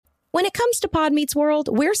When it comes to Pod Meets World,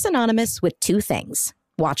 we're synonymous with two things: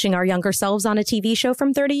 watching our younger selves on a TV show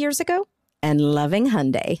from 30 years ago and loving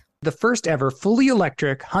Hyundai. The first ever fully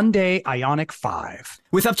electric Hyundai Ioniq 5.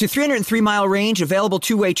 With up to 303-mile range, available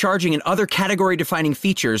two-way charging, and other category-defining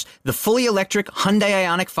features, the fully electric Hyundai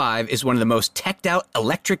Ioniq 5 is one of the most teched-out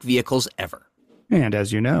electric vehicles ever. And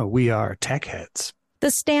as you know, we are tech heads. The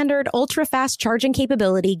standard ultra-fast charging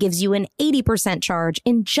capability gives you an 80% charge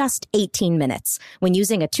in just 18 minutes when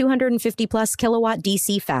using a 250-plus kilowatt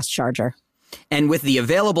DC fast charger. And with the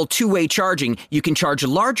available two-way charging, you can charge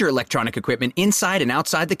larger electronic equipment inside and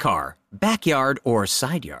outside the car, backyard or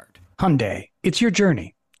side yard. Hyundai, it's your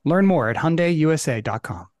journey. Learn more at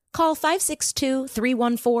HyundaiUSA.com. Call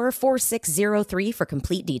 562-314-4603 for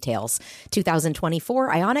complete details.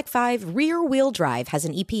 2024 Ioniq 5 rear-wheel drive has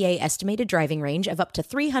an EPA estimated driving range of up to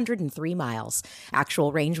 303 miles.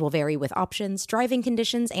 Actual range will vary with options, driving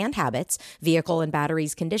conditions and habits, vehicle and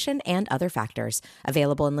batteries condition, and other factors.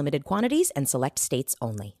 Available in limited quantities and select states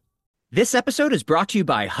only. This episode is brought to you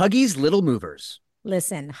by Huggies Little Movers.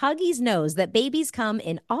 Listen, Huggies knows that babies come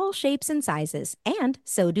in all shapes and sizes, and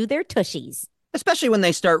so do their tushies. Especially when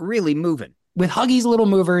they start really moving. With Huggies Little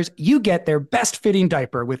Movers, you get their best-fitting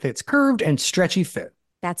diaper with its curved and stretchy fit.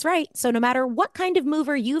 That's right. So no matter what kind of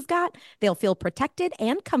mover you've got, they'll feel protected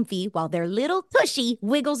and comfy while their little tushy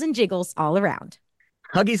wiggles and jiggles all around.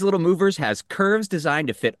 Huggies Little Movers has curves designed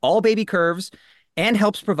to fit all baby curves and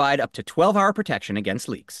helps provide up to 12-hour protection against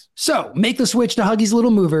leaks. So make the switch to Huggies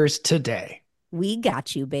Little Movers today. We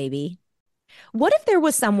got you, baby. What if there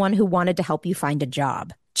was someone who wanted to help you find a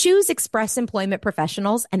job? Choose Express Employment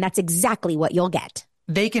Professionals, and that's exactly what you'll get.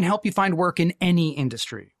 They can help you find work in any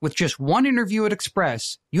industry. With just one interview at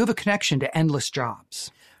Express, you have a connection to endless jobs.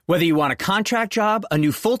 Whether you want a contract job, a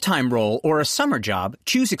new full-time role, or a summer job,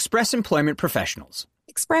 choose Express Employment Professionals.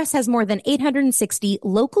 Express has more than 860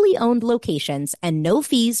 locally owned locations and no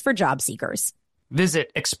fees for job seekers. Visit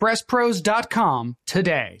expresspros.com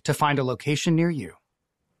today to find a location near you.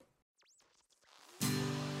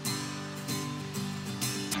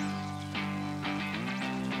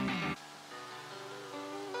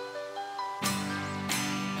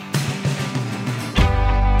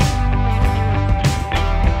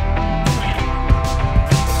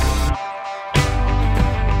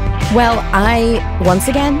 Well, I, once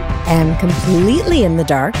again, am completely in the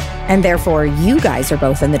dark, and therefore you guys are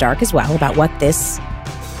both in the dark as well about what this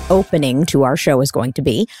opening to our show is going to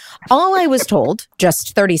be. All I was told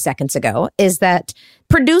just 30 seconds ago is that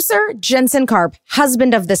producer Jensen Karp,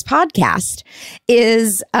 husband of this podcast,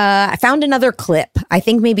 I found another clip, I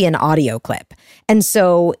think maybe an audio clip. And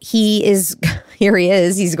so here he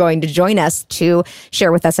is, he's going to join us to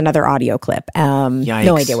share with us another audio clip.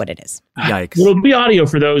 No idea what it is. Yikes. It'll be audio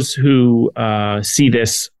for those who see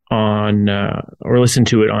this on or listen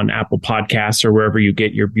to it on Apple Podcasts or wherever you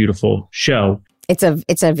get your beautiful show. It's a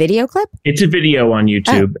video clip? It's a video on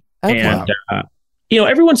YouTube. Oh, okay. And,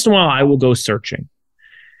 every once in a while I will go searching.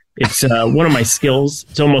 It's one of my skills.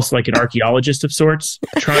 It's almost like an archaeologist of sorts,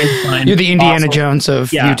 trying to find You're the Indiana fossils. Jones of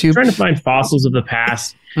YouTube. Trying to find fossils of the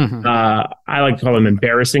past. Mm-hmm. I like to call them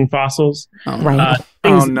embarrassing fossils. Right.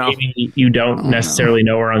 Things maybe you don't necessarily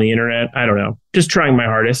know are on the internet. I don't know. Just trying my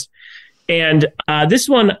hardest. And this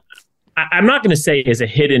one, I'm not going to say is a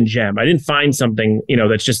hidden gem. I didn't find something,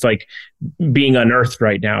 that's just like being unearthed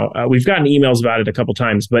right now. We've gotten emails about it a couple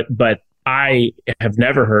times, but I have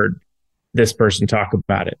never heard this person talk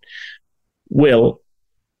about it. Will,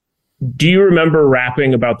 do you remember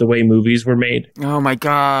rapping about the way movies were made? Oh my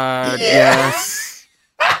God. Yes.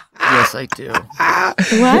 Yes, I do.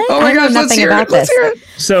 What? Oh my gosh, let's hear it.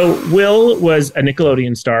 So Will was a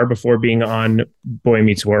Nickelodeon star before being on Boy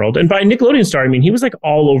Meets World. And by Nickelodeon star, I mean, he was like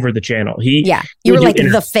all over the channel. You were like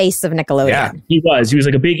the face of Nickelodeon. Yeah, he was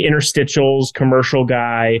like a big interstitials commercial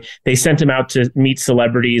guy. They sent him out to meet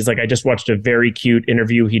celebrities. Like I just watched a very cute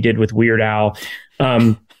interview he did with Weird Al.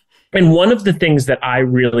 And one of the things that I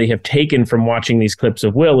really have taken from watching these clips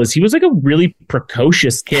of Will is he was like a really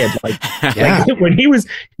precocious kid. Like when he was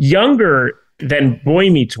younger than Boy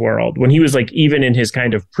Meets World, when he was like even in his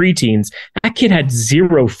kind of preteens, that kid had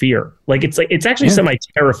zero fear. Like it's actually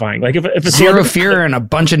semi-terrifying. Like if a zero fear and a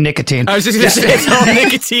bunch of nicotine. I was just going to say it's all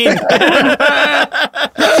nicotine.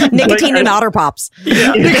 Nicotine and Otter Pops.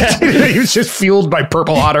 Yeah. He was just fueled by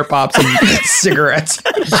purple Otter Pops and cigarettes.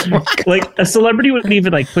 Like a celebrity would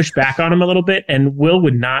even like push back on him a little bit, and Will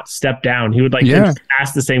would not step down. He would just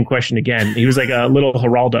ask the same question again. He was like a little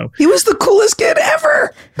Geraldo. He was the coolest kid ever.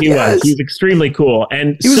 there. He was extremely cool.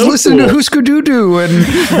 And he was so listening cool. to Hooska Doo Doo and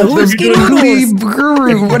the Googly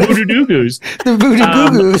Guru, Voodoo Doo Goos. The Voodoo Goo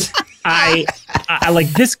Goos. I like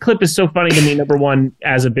this clip is so funny to me, number one,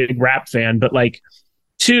 as a big rap fan, but like,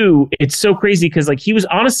 two, it's so crazy because like he was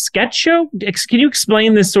on a sketch show. Can you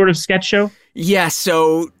explain this sort of sketch show? Yeah,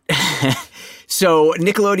 so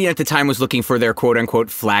Nickelodeon at the time was looking for their quote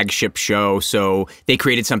unquote flagship show, so they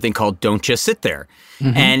created something called Don't Just Sit There.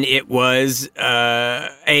 Mm-hmm. And it was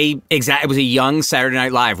it was a young Saturday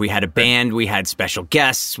Night Live. We had a band, we had special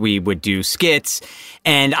guests, we would do skits,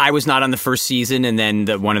 and I was not on the first season, and then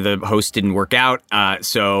one of the hosts didn't work out,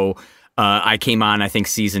 so I came on, I think,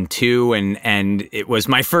 season 2, and it was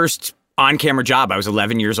my first on-camera job. I was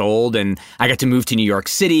 11 years old, and I got to move to New York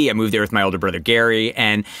City. I moved there with my older brother, Gary,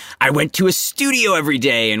 and I went to a studio every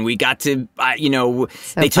day, and we got to,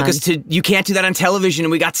 they took us to, you can't do that on television,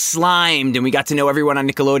 and we got slimed, and we got to know everyone on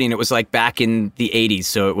Nickelodeon. It was like back in the 80s,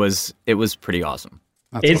 so it was pretty awesome.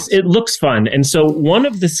 It looks fun. And so one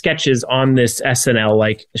of the sketches on this SNL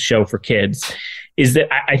like show for kids is that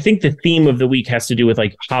I think the theme of the week has to do with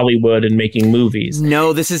like Hollywood and making movies.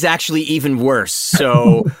 No, this is actually even worse.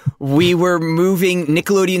 So we were moving.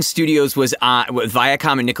 Nickelodeon Studios was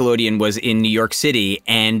Viacom and Nickelodeon was in New York City,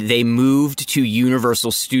 and they moved to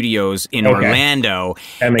Universal Studios in Orlando.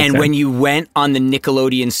 And sense. When you went on the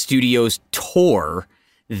Nickelodeon Studios tour,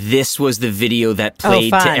 this was the video that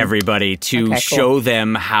played to everybody to show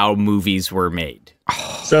them how movies were made.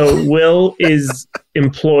 So Will is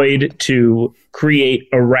employed to create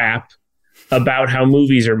a rap about how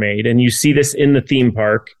movies are made, and you see this in the theme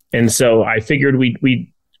park. And so I figured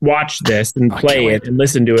we'd watch this and play it and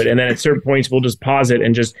listen to it, and then at certain points we'll just pause it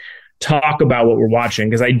and just talk about what we're watching,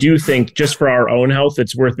 because I do think just for our own health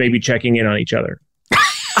it's worth maybe checking in on each other.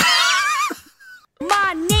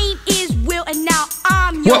 My name is Will, and now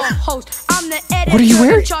I'm your host. I'm the editor. What are you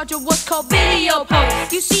wearing? In charge of what's called video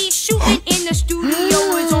post. You see, shooting in the studio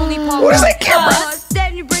is only part What is that camera?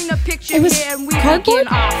 Then you bring the picture here, and we begin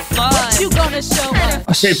our fun. What you gonna show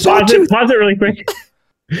us? Okay, pause it really quick.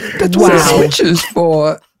 That's what the switch is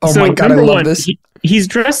for. Oh my God, I love this. He's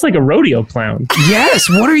dressed like a rodeo clown. Yes,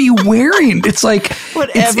 what are you wearing? It's like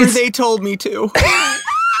whatever they told me to.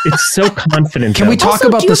 It's so confident. Can we talk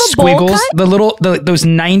about the squiggles? The little those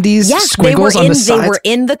 90s squiggles on the sides? They were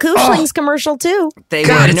in the Koochlings commercial too.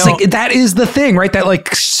 It's like that is the thing, right? That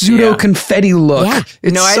like pseudo confetti look. Yeah.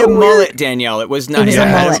 No, I had a mullet, Danielle. It was not. It was a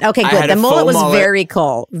mullet. Okay, good. The mullet was very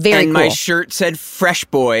cool. Very cool. And my shirt said "Fresh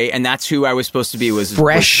Boy," and that's who I was supposed to be. Was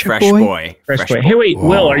Fresh Boy. Hey, wait,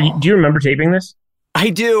 Will, do you remember taping this? I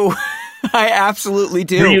do. I absolutely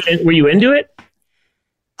do. Were you into it?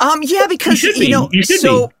 Yeah, because you should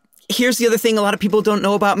be. Here's the other thing a lot of people don't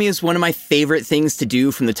know about me is one of my favorite things to do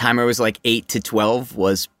from the time I was like 8 to 12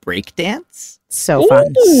 was breakdance. So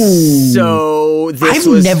fun. So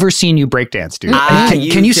I've never seen you breakdance, dude.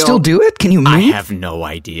 Can you still do it? Can you move? I have no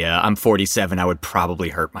idea. I'm 47. I would probably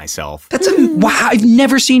hurt myself. Wow. I've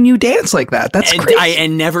never seen you dance like that. That's crazy. I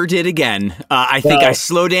never did again. I think I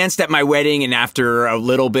slow danced at my wedding, and after a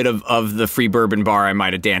little bit of the free bourbon bar, I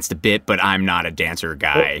might have danced a bit, but I'm not a dancer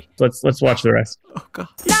guy. Let's watch the rest. Oh God.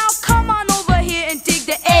 Now come on over here and dig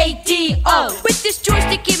the ADO. With this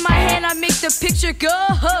joystick in my hand, I make the picture go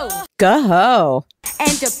ho. Go ho.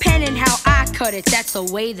 And depending how I cut it, that's the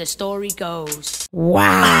way the story goes.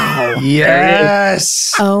 Wow.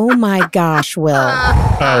 Yes. Oh my gosh, Will.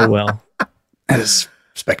 Oh, Will. That is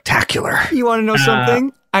spectacular. You want to know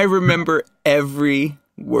something? I remember every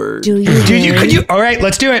word. Do you? Could you? All right,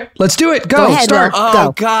 let's do it. Go ahead, start. Will. Oh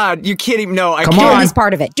Go. God, you kidding? No, I Come can't. on. He's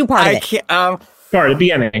part of it. Do part of it. Can't. Start at the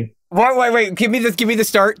beginning. Wait. Give me the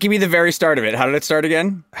start. Give me the very start of it. How did it start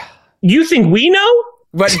again? You think we know?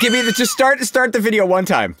 But give me just start the video one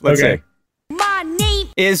time. Let's see. My name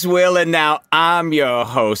Is Will, and now I'm your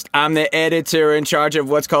host. I'm the editor in charge of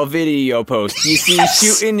what's called video post. You see,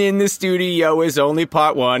 shooting in the studio is only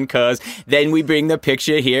part one, cause then we bring the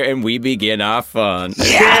picture here and we begin our fun.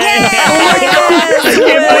 Yeah. I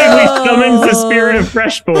can't believe we summoned the spirit of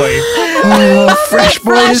Fresh Boy. Oh, Fresh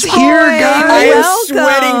Boy is here, guys. I am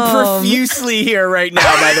sweating profusely here right now,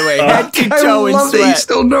 by the way. Head to toe in I love that you sweat.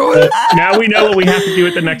 still know it. Now we know what we have to do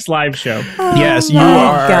at the next live show. Yes, you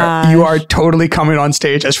are totally coming on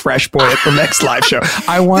stage as Fresh Boy at the next live show.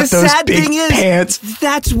 I want The those sad big thing is, pants.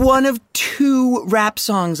 that's one of 2 rap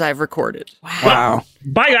songs I've recorded. Wow.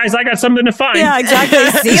 Bye, guys. I got something to find. Yeah, exactly.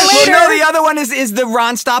 See you later. Well, no, the other one is the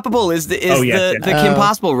Ron Stoppable, is the Kim Oh.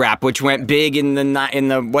 Possible rap, which went big in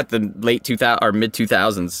the late 2000 or mid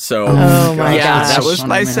 2000s. So Oh my yeah, gosh. that was Funny,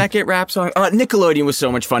 my man. second rap song. Nickelodeon was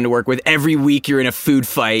so much fun to work with. Every week you're in a food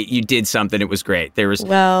fight, you did something. It was great. There was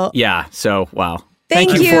Well, yeah. So wow.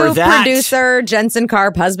 Thank you for that. Producer Jensen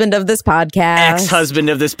Karp, husband of this podcast. Ex-husband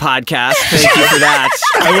of this podcast. Thank you for that.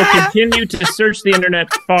 I will continue to search the internet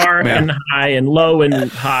far and high and low and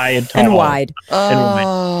high and tall. And wide.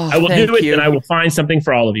 I will do it, and I will find something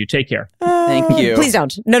for all of you. Take care. Thank you. Please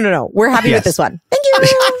don't. No. We're happy with this one. Thank you.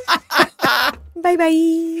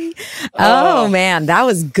 Bye-bye. Oh, man. That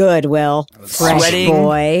was good, Will. Fresh sweating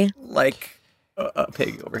boy. like a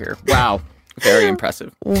pig over here. Wow. Very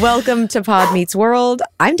impressive. Welcome to Pod Meets World.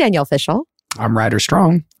 I'm Danielle Fishel. I'm Ryder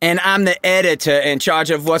Strong. And I'm the editor in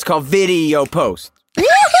charge of what's called video post.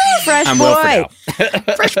 Fresh I'm boy. Will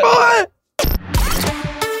Friedle. Fresh boy.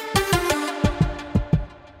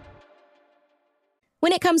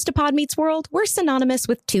 When it comes to Pod Meets World, we're synonymous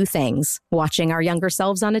with two things: watching our younger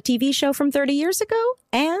selves on a TV show from 30 years ago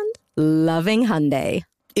and loving Hyundai.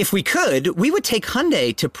 If we could, we would take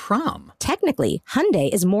Hyundai to prom. Technically, Hyundai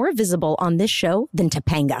is more visible on this show than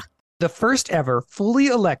Topanga. The first ever fully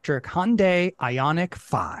electric Hyundai Ioniq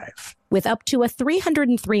 5. With up to a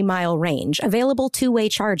 303-mile range, available two-way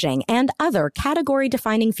charging, and other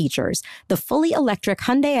category-defining features, the fully electric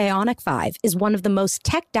Hyundai Ioniq 5 is one of the most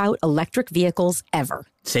teched-out electric vehicles ever.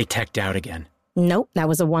 Say teched out again. Nope, that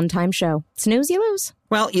was a one-time show. Snooze, you lose.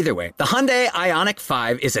 Well, either way, the Hyundai Ioniq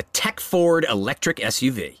 5 is a tech-forward electric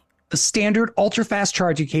SUV. The standard ultra-fast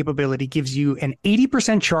charging capability gives you an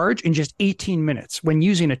 80% charge in just 18 minutes when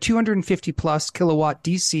using a 250-plus kilowatt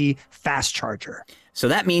DC fast charger. So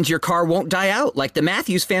that means your car won't die out like the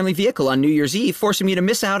Matthews family vehicle on New Year's Eve, forcing me to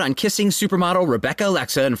miss out on kissing supermodel Rebecca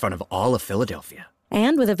Alexa in front of all of Philadelphia.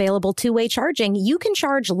 And with available two-way charging, you can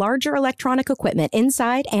charge larger electronic equipment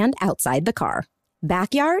inside and outside the car.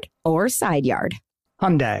 Backyard or side yard.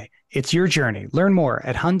 Hyundai, it's your journey. Learn more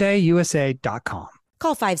at HyundaiUSA.com.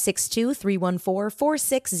 Call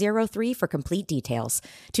 562-314-4603 for complete details.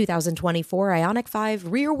 2024 Ioniq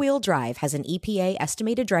 5 rear-wheel drive has an EPA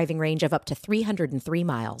estimated driving range of up to 303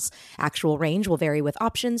 miles. Actual range will vary with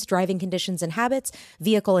options, driving conditions and habits,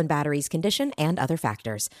 vehicle and batteries condition, and other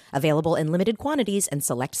factors. Available in limited quantities and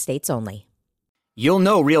select states only. You'll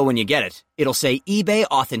know real when you get it. It'll say eBay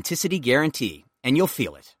Authenticity Guarantee, and you'll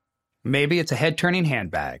feel it. Maybe it's a head-turning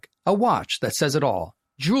handbag, a watch that says it all,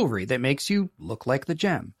 jewelry that makes you look like the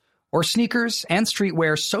gem, or sneakers and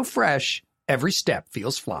streetwear so fresh, every step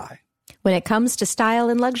feels fly. When it comes to style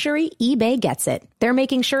and luxury, eBay gets it. They're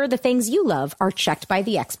making sure the things you love are checked by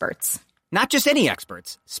the experts. Not just any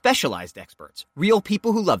experts, specialized experts, real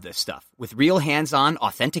people who love this stuff, with real hands-on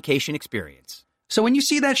authentication experience. So when you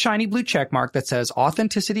see that shiny blue checkmark that says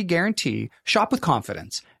Authenticity Guarantee, shop with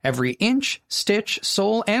confidence. Every inch, stitch,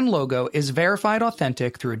 sole, and logo is verified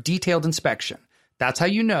authentic through a detailed inspection. That's how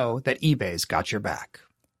you know that eBay's got your back.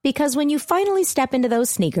 Because when you finally step into those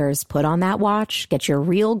sneakers, put on that watch, get your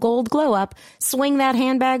real gold glow up, swing that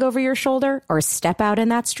handbag over your shoulder, or step out in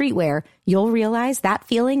that streetwear, you'll realize that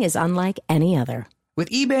feeling is unlike any other. With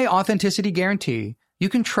eBay Authenticity Guarantee, you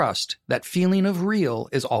can trust that feeling of real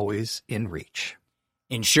is always in reach.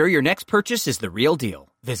 Ensure your next purchase is the real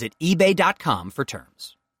deal. Visit eBay.com for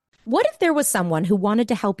terms. What if there was someone who wanted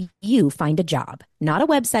to help you find a job? Not a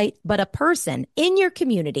website, but a person in your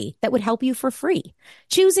community that would help you for free.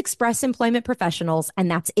 Choose Express Employment Professionals,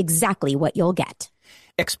 and that's exactly what you'll get.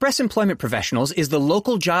 Express Employment Professionals is the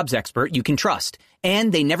local jobs expert you can trust,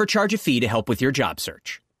 and they never charge a fee to help with your job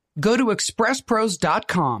search. Go to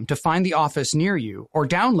expresspros.com to find the office near you or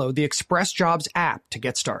download the Express Jobs app to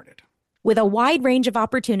get started. With a wide range of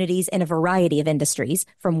opportunities in a variety of industries,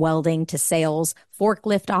 from welding to sales,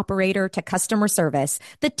 forklift operator to customer service,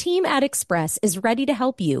 the team at Express is ready to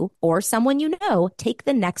help you or someone you know take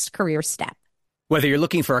the next career step. Whether you're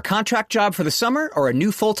looking for a contract job for the summer or a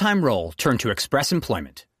new full-time role, turn to Express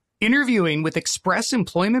Employment. Interviewing with Express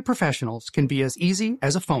Employment Professionals can be as easy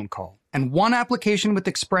as a phone call, and one application with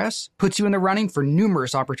Express puts you in the running for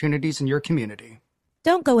numerous opportunities in your community.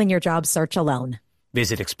 Don't go in your job search alone.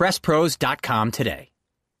 Visit expresspros.com today.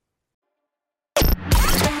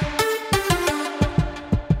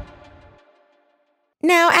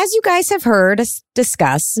 Now, as you guys have heard us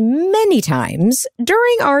discuss many times,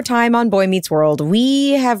 during our time on Boy Meets World,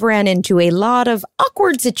 we have ran into a lot of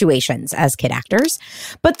awkward situations as kid actors.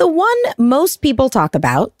 But the one most people talk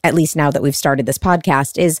about, at least now that we've started this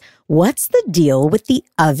podcast, is what's the deal with the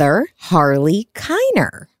other Harley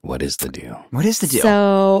Kiner? What is the deal? What is the deal?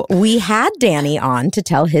 So we had Danny on to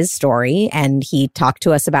tell his story, and he talked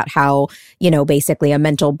to us about how, basically a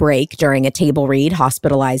mental break during a table read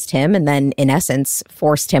hospitalized him and then, in essence,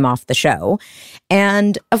 forced him off the show.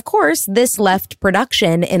 And of course, this left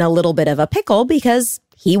production in a little bit of a pickle because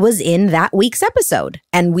he was in that week's episode,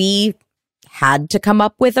 and we had to come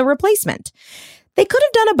up with a replacement. They could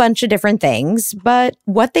have done a bunch of different things, but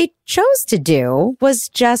what they chose to do was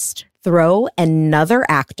just throw another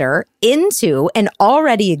actor into an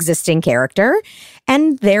already existing character.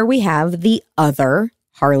 And there we have the other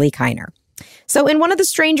Harley Kiner. So in one of the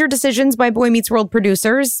stranger decisions by Boy Meets World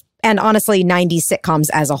producers, and honestly 90s sitcoms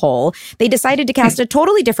as a whole, they decided to cast a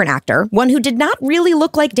totally different actor, one who did not really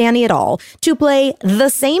look like Danny at all, to play the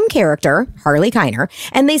same character, Harley Kiner,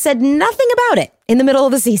 and they said nothing about it in the middle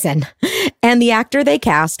of the season. And the actor they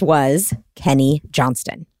cast was Kenny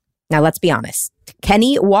Johnston. Now, let's be honest.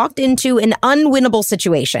 Kenny walked into an unwinnable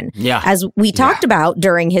situation. Yeah. As we talked about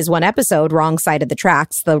during his one episode, Wrong Side of the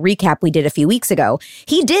Tracks, the recap we did a few weeks ago,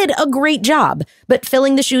 he did a great job. But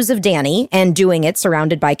filling the shoes of Danny and doing it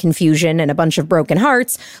surrounded by confusion and a bunch of broken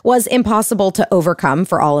hearts was impossible to overcome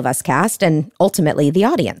for all of us cast and ultimately the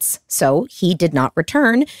audience. So he did not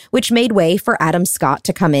return, which made way for Adam Scott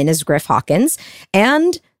to come in as Griff Hawkins.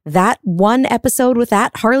 And that one episode with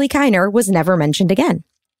that Harley Kiner was never mentioned again.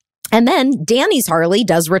 And then Danny's Harley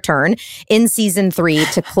does return in season 3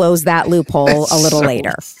 to close that loophole a little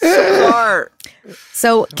later.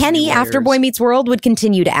 So Kenny, after Boy Meets World, would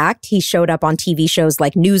continue to act. He showed up on TV shows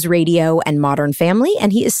like News Radio and Modern Family,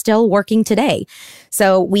 and he is still working today.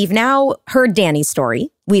 So we've now heard Danny's story.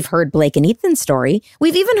 We've heard Blake and Ethan's story.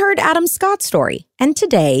 We've even heard Adam Scott's story. And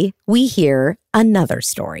today we hear another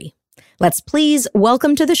story. Let's please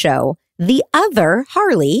welcome to the show the other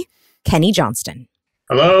Harley, Kenny Johnston.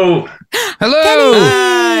 Hello. Hello.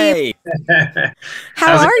 Hi.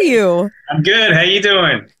 How are you? I'm good. How you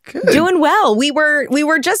doing? Good. Doing well. We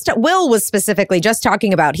were just, Will was specifically just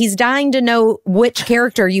talking about, he's dying to know which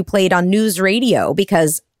character you played on News Radio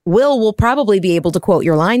because will probably be able to quote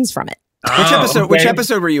your lines from it. Which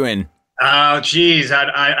episode were you in? Oh, geez.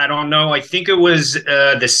 I don't know. I think it was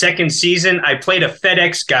the second season. I played a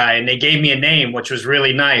FedEx guy and they gave me a name, which was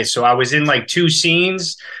really nice. So I was in like 2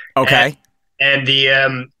 scenes. Okay. And the,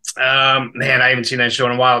 man, I haven't seen that show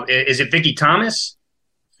in a while. Is it Vicky Thomas?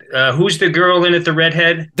 Who's the girl in it, the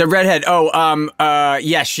redhead? The redhead.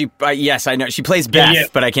 Yes, yes, I know. She plays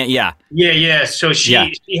Beth, but I can't, Yeah. So she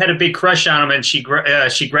had a big crush on him and she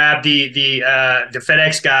grabbed the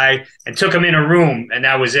FedEx guy and took him in a room and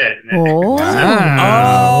that was it.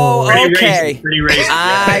 Okay. Pretty racist.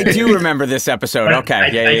 I do remember this episode.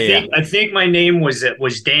 Okay. I think my name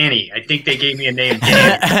was Danny. I think they gave me a name,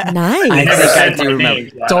 Danny. Nice. I do remember.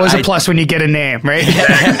 It's always a plus when you get a name, right?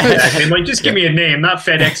 Exactly. Like, just give me a name, not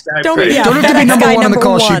FedEx guy. Don't have to be number one on the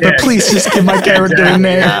call sheet, but please just give my character a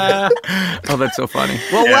name. Oh, that's so funny.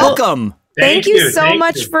 Well, welcome. Thank you so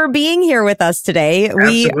much for being here with us today.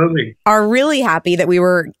 Absolutely. We are really happy that we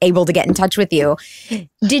were able to get in touch with you.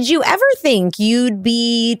 Did you ever think you'd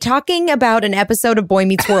be talking about an episode of Boy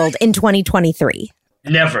Meets World in 2023?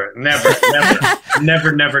 Never. But,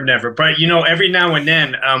 every now and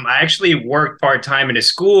then, I actually worked part-time in a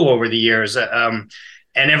school over the years.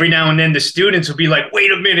 And every now and then the students will be like,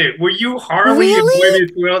 wait a minute, were you Harley? Really?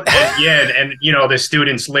 And the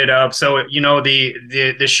students lit up. So,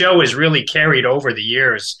 the show has really carried over the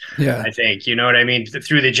years, I think, you know what I mean?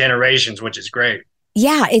 Through the generations, which is great.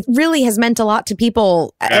 Yeah, it really has meant a lot to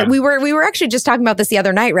people. Yeah. We were actually just talking about this the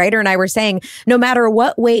other night. Ryder and I were saying, no matter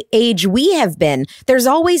what age we have been, there's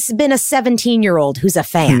always been a 17-year-old who's a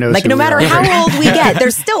fan. Like no matter how old we get,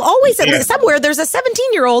 there's still always somewhere there's a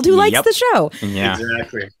 17-year-old who likes the show. Yeah,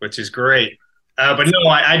 exactly, which is great. But no,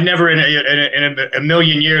 I'd never in a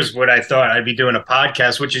million years would I thought I'd be doing a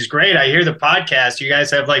podcast, which is great. I hear the podcast. You guys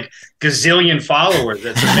have like gazillion followers.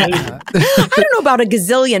 That's amazing. I don't know about a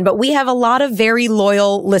gazillion, but we have a lot of very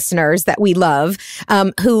loyal listeners that we love,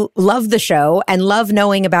 who love the show and love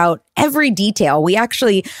knowing about every detail. We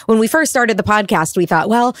actually, when we first started the podcast, we thought,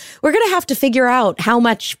 well, we're going to have to figure out how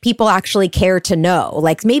much people actually care to know.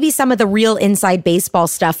 Like maybe some of the real inside baseball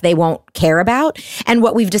stuff they won't care about. And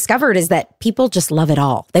what we've discovered is that people just love it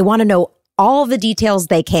all. They want to know all the details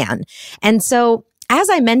they can. And so, as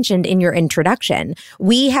I mentioned in your introduction,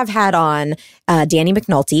 we have had on Danny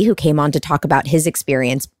McNulty, who came on to talk about his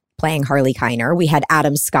experience playing Harley Kiner. We had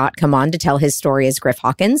Adam Scott come on to tell his story as Griff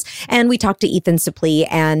Hawkins. And we talked to Ethan Suplee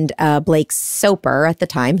and Blake Soper at the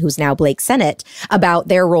time, who's now Blake Sennett, about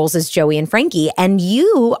their roles as Joey and Frankie. And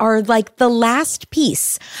you are like the last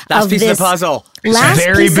piece of the puzzle. It's a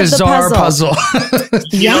very bizarre puzzle.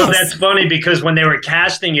 That's funny because when they were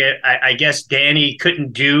casting it, I guess Danny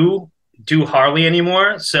couldn't do Harley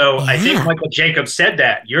anymore. So I think Michael Jacobs said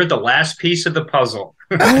that. You're the last piece of the puzzle.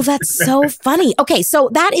 Oh, that's so funny. Okay, so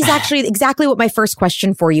that is actually exactly what my first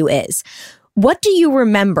question for you is. What do you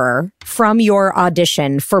remember from your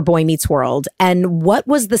audition for Boy Meets World, and what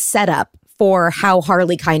was the setup for how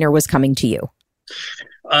Harley Kiner was coming to you?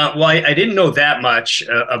 Well, I didn't know that much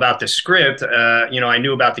about the script. I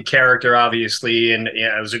knew about the character, obviously, and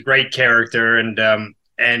it was a great character.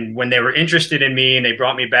 And when they were interested in me and they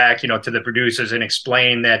brought me back, to the producers and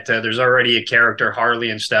explained that there's already a character, Harley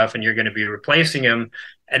and stuff, and you're going to be replacing him.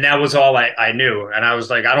 And that was all I knew. And I was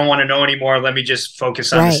like, I don't want to know anymore. Let me just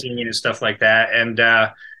focus on the singing and stuff like that.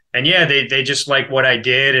 And yeah, they just like what I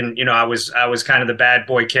did. And, I was kind of the bad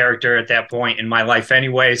boy character at that point in my life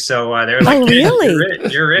anyway. So they were like, oh, really?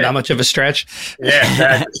 You're it. Not much of a stretch.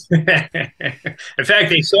 Yeah, exactly. In fact,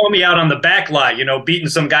 they saw me out on the back lot, beating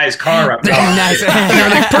some guy's car up. Nice. They're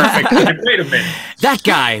like, perfect. Like, wait a minute. That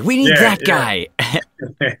guy. We need that guy.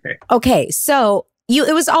 Okay, so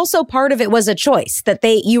it was also part of it was a choice that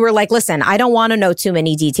you were like, listen, I don't want to know too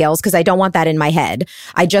many details because I don't want that in my head.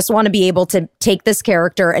 I just want to be able to take this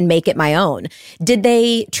character and make it my own. Did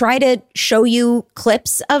they try to show you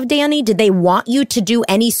clips of Danny? Did they want you to do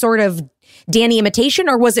any sort of Danny imitation?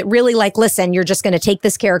 Or was it really like, listen, you're just going to take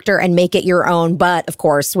this character and make it your own, but of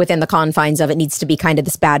course, within the confines of it needs to be kind of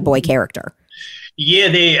this bad boy character? Yeah,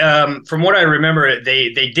 they from what I remember,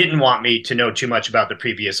 they didn't want me to know too much about the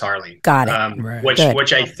previous Harley. Got it. Right.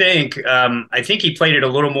 Which I think he played it a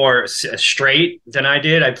little more straight than I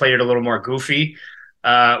did. I played it a little more goofy,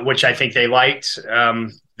 which I think they liked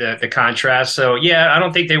the contrast. So yeah, I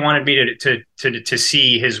don't think they wanted me to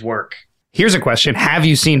see his work. Here's a question. Have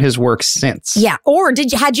you seen his work since? Yeah. Or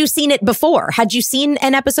had you seen it before? Had you seen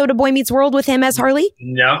an episode of Boy Meets World with him as Harley?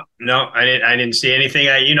 No, I didn't see anything.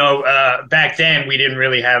 Back then we didn't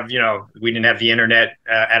really have, we didn't have the internet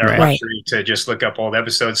at our luxury to just look up old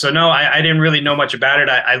episodes. So no, I didn't really know much about it.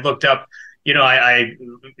 I looked up, I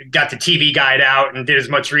got the TV guide out and did as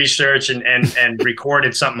much research and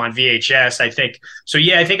recorded something on VHS, I think. So,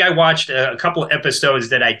 yeah, I think I watched a couple of episodes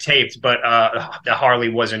that I taped, but the Harley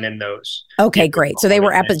wasn't in those. Okay, great. So they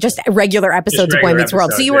were just regular episodes of Boy Meets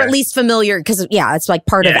World. So you were at least familiar because, it's like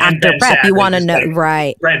part of actor prep. You want to know,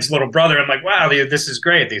 right. Fred's little brother. I'm like, wow, this is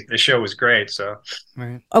great. The show was great. So,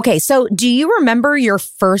 right. Okay, so do you remember your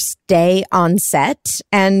first day on set?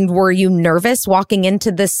 And were you nervous walking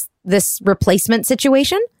into this replacement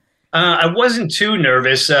situation? I wasn't too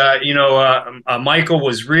nervous. Michael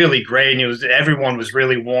was really great, and everyone was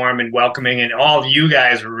really warm and welcoming, and all of you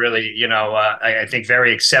guys were really, I think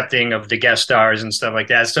very accepting of the guest stars and stuff like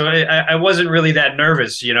that. So I wasn't really that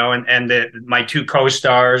nervous, and my two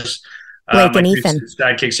co-stars, Blake and Ethan,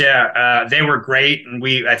 sidekicks, they were great, and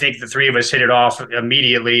I think the three of us hit it off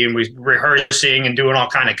immediately, and we were rehearsing and doing all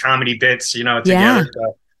kind of comedy bits, together. Yeah.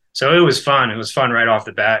 So it was fun. It was fun right off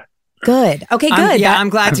the bat. Good. Okay, good. I'm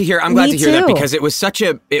glad to hear. I'm glad to hear that, too. because it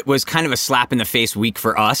was kind of a slap in the face week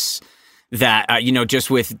for us. That just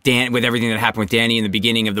with everything that happened with Danny in the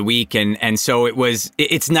beginning of the week, and so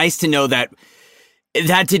it's nice to know that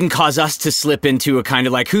didn't cause us to slip into a kind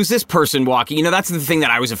of like, who's this person walking? That's the thing that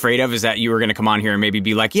I was afraid of, is that you were going to come on here and maybe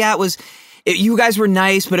be like, yeah, you guys were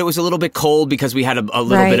nice, but it was a little bit cold because we had a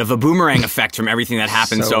little bit of a boomerang effect from everything that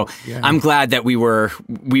happened. So I'm glad that we were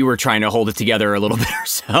trying to hold it together a little bit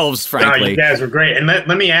ourselves, frankly. No, you guys were great. And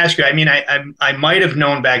let me ask you, I might have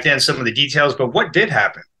known back then some of the details, but what did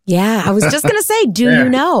happen? Yeah, I was just going to say, do you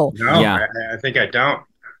know? No, yeah. I think I don't.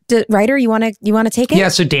 Ryder, you want to take it? Yeah,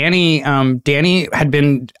 so Danny had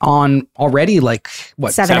been on already like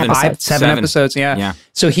what, seven episodes. Yeah.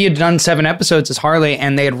 So he had done 7 episodes as Harley,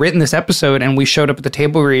 and they had written this episode, and we showed up at the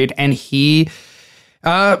table read, and he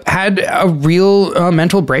had a real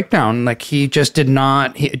mental breakdown. Like, he just did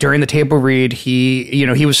not during the table read.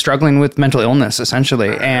 He was struggling with mental illness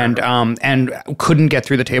essentially, and couldn't get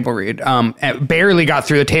through the table read. Barely got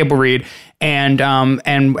through the table read, and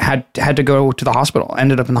had to go to the hospital.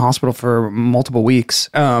 Ended up in the hospital for multiple weeks.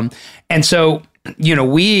 And so,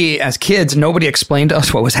 we as kids, nobody explained to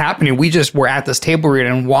us what was happening. We just were at this table read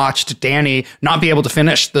and watched Danny not be able to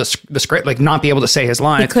finish the script, like not be able to say his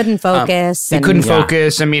lines. He couldn't focus.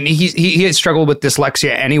 Focus. I mean, he had struggled with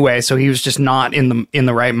dyslexia anyway, so he was just not in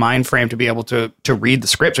the right mind frame to be able to read the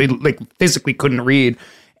script. So he physically couldn't read.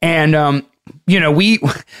 And I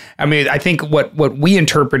think what we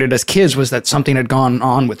interpreted as kids was that something had gone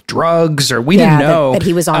on with drugs, or we didn't know that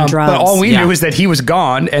he was on drugs. But all we knew was that he was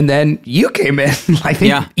gone, and then you came in, I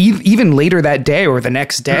think, even later that day or the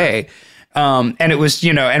next day. And it was,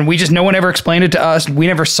 and we just, no one ever explained it to us. We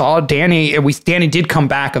never saw Danny. Danny did come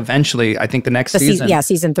back eventually, I think the next season.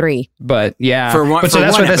 Season 3. But yeah. For one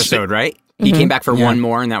episode, right? He came back for one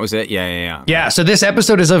more, and that was it. Yeah. Yeah. So this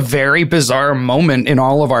episode is a very bizarre moment in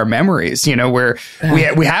all of our memories, where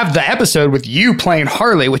we have the episode with you playing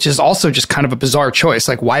Harley, which is also just kind of a bizarre choice.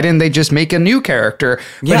 Like, why didn't they just make a new character?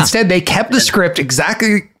 But instead, they kept the script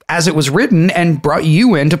exactly as it was written and brought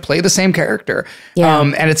you in to play the same character. Yeah.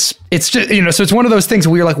 And it's just, so it's one of those things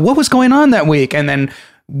where you're like, what was going on that week? And then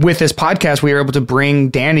with this podcast, we were able to bring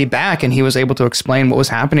Danny back, and he was able to explain what was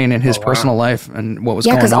happening in his personal life and what was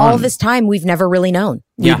going on. Yeah, because all this time we've never really known.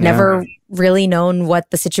 We've never really known what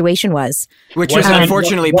the situation was. Which was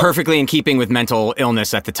unfortunately perfectly in keeping with mental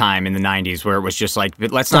illness at the time in the 90s, where it was just like,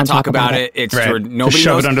 let's not talk about it. It's where nobody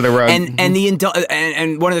shove knows. It under the rug.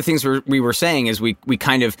 And one of the things we were saying is we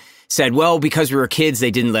kind of said, well, because we were kids,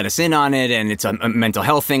 they didn't let us in on it, and it's a mental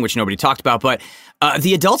health thing, which nobody talked about. But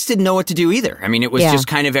the adults didn't know what to do either. I mean, it was just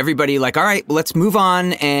kind of everybody like, all right, well, let's move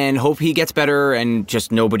on and hope he gets better, and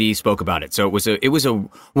just nobody spoke about it. So it was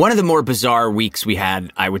one of the more bizarre weeks we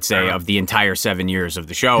had, I would say, of the entire 7 years of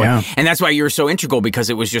the show. Yeah. And that's why you were so integral,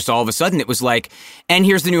 because it was just all of a sudden, it was like, and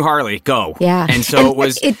here's the new Harley, go. Yeah. And so it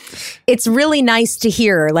was... It's really nice to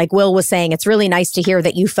hear, like Will was saying, it's really nice to hear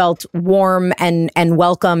that you felt warm and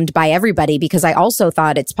welcomed by everybody, because I also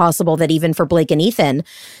thought it's possible that even for Blake and Ethan,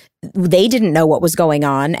 they didn't know what was going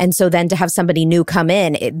on. And so then to have somebody new come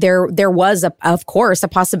in, there was, of course, a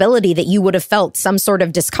possibility that you would have felt some sort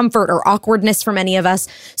of discomfort or awkwardness from any of us.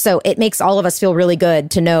 So it makes all of us feel really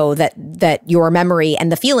good to know that your memory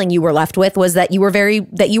and the feeling you were left with was that you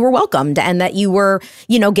were welcomed, and that you were,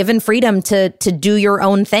 given freedom to do your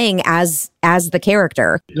own thing as the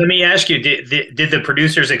character. Let me ask you, did the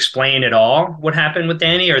producers explain at all what happened with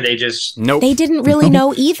Danny, or they just... Nope. They didn't really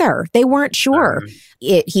know either. They weren't sure.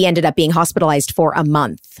 He ended up being hospitalized for a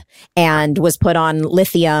month and was put on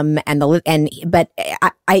lithium, but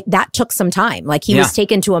that took some time. Like he was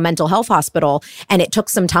taken to a mental health hospital, and it took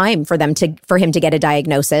some time for him to get a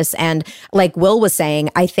diagnosis. And like Will was saying,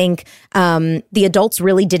 I think the adults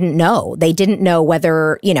really didn't know. They didn't know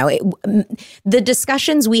whether, the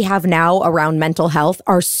discussions we have now around mental health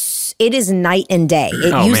it is night and day.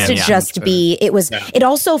 It used to just be, it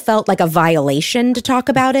also felt like a violation to talk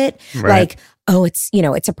about it. Right. Like, oh,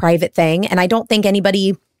 it's a private thing. And I don't think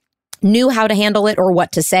anybody knew how to handle it or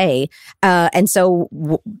what to say. And so,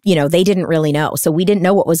 they didn't really know. So we didn't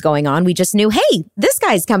know what was going on. We just knew, hey, this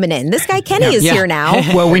guy's coming in. This guy Kenny is here now.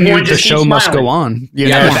 Well, we knew the show must go on.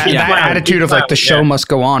 That attitude of like the show must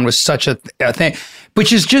go on was such a thing,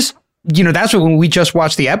 which is just, that's when we just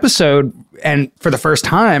watched the episode and for the first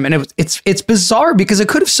time, and it's bizarre because they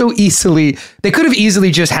could have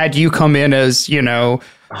easily just had you come in as,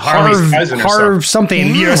 Harv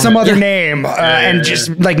something, some other name, and just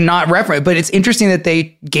like not reference. But it's interesting that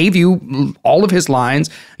they gave you all of his lines.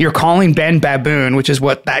 You're calling Ben Baboon, which is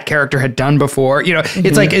what that character had done before.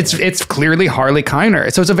 It's like it's clearly Harley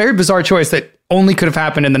Kiner. So it's a very bizarre choice that only could have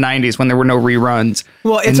happened in the 90s when there were no reruns.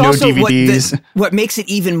 Well, it's and no also DVDs. What makes it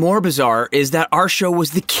even more bizarre is that our show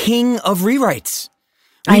was the king of rewrites.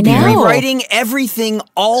 I know. Rewriting everything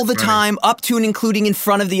all the time, up to and including in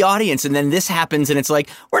front of the audience, and then this happens, and it's like,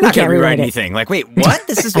 we're not going to rewrite anything. Like, wait, what?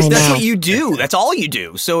 That's what you do. That's all you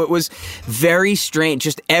do. So it was very strange.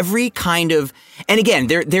 Just every kind of, and again,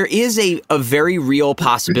 there is a very real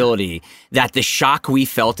possibility that the shock we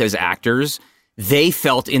felt as actors, they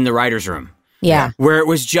felt in the writers' room. Yeah. Where it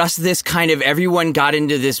was just this kind of, everyone got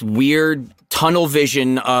into this weird tunnel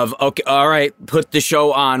vision of, okay, all right, put the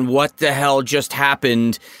show on. What the hell just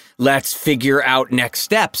happened? Let's figure out next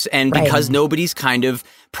steps. And because nobody's kind of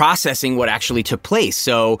processing what actually took place.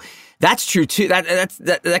 So that's true too.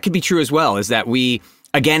 That could be true as well, is that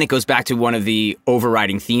again, it goes back to one of the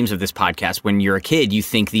overriding themes of this podcast. When you're a kid, you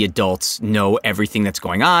think the adults know everything that's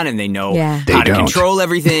going on, and they know how to control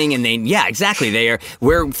everything. And exactly.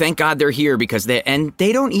 Thank God they're here, because they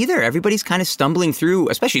don't either. Everybody's kind of stumbling through,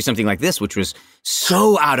 especially something like this, which was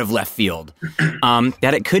so out of left field,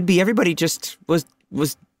 that it could be everybody just was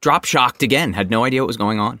drop shocked again, had no idea what was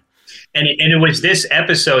going on. And it was this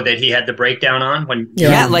episode that he had the breakdown on when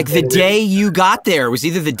like the day you got there. It was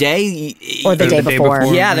either the day or the day before.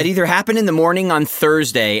 Yeah, that either happened in the morning on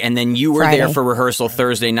Thursday, and then you were there for rehearsal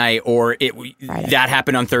Thursday night, or that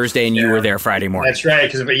happened on Thursday and you were there Friday morning. That's right.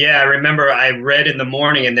 Because I remember I read in the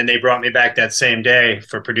morning, and then they brought me back that same day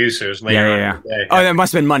for producers later on in the day. Oh, that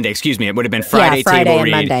must have been Monday. Excuse me. It would have been Friday table and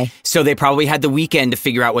read. Monday. So they probably had the weekend to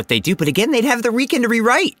figure out what they do. But again, they'd have the weekend to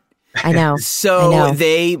rewrite. I know. So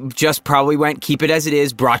they just probably went, keep it as it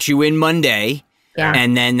is, brought you in Monday,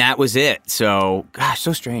 and then that was it. So, gosh,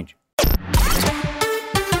 so strange.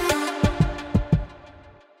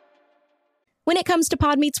 When it comes to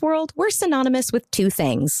Pod Meets World, we're synonymous with two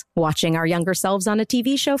things: watching our younger selves on a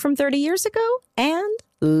TV show from 30 years ago and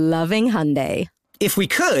loving Hyundai. If we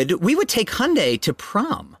could, we would take Hyundai to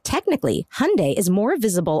prom. Technically, Hyundai is more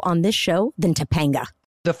visible on this show than Topanga.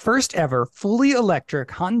 The first ever fully electric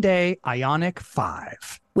Hyundai Ioniq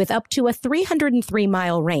 5. With up to a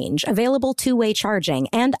 303-mile range, available two-way charging,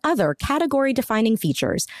 and other category-defining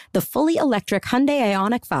features, the fully electric Hyundai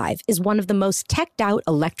Ioniq 5 is one of the most teched-out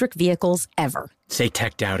electric vehicles ever. Say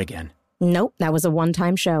teched out again. Nope, that was a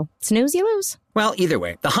one-time show. Snooze, you lose. Well, either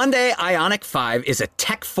way, the Hyundai Ioniq 5 is a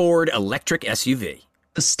tech-forward electric SUV.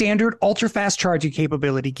 The standard ultra-fast charging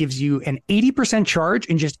capability gives you an 80% charge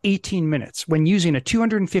in just 18 minutes when using a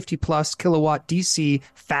 250-plus kilowatt DC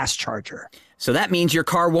fast charger. So that means your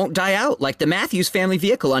car won't die out like the Matthews family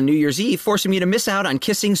vehicle on New Year's Eve, forcing you to miss out on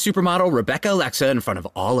kissing supermodel Rebecca Alexa in front of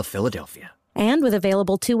all of Philadelphia. And with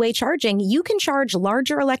available two-way charging, you can charge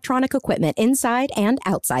larger electronic equipment inside and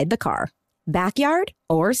outside the car. Backyard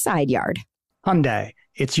or side yard. Hyundai,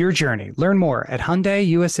 it's your journey. Learn more at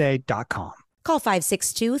HyundaiUSA.com. Call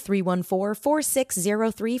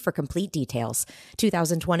 562-314-4603 for complete details.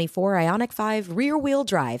 2024 Ioniq 5 rear-wheel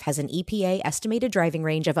drive has an EPA estimated driving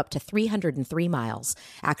range of up to 303 miles.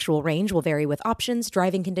 Actual range will vary with options,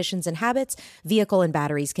 driving conditions and habits, vehicle and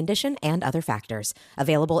batteries condition, and other factors.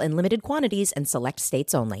 Available in limited quantities and select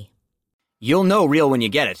states only. You'll know real when you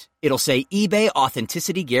get it. It'll say eBay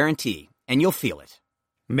Authenticity Guarantee, and you'll feel it.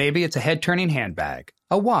 Maybe it's a head-turning handbag,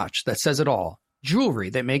 a watch that says it all, jewelry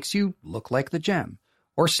that makes you look like the gem,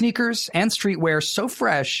 or sneakers and streetwear so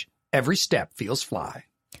fresh, every step feels fly.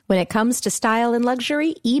 When it comes to style and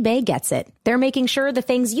luxury, eBay gets it. They're making sure the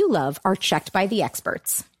things you love are checked by the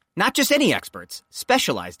experts. Not just any experts,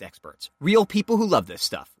 specialized experts, real people who love this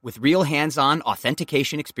stuff, with real hands-on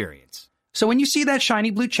authentication experience. So when you see that shiny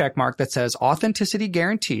blue check mark that says Authenticity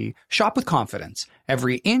Guarantee, shop with confidence.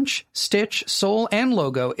 Every inch, stitch, sole, and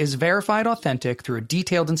logo is verified authentic through a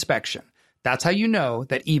detailed inspection. That's how you know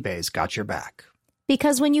that eBay's got your back.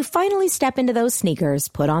 Because when you finally step into those sneakers,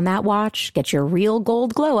 put on that watch, get your real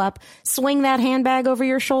gold glow up, swing that handbag over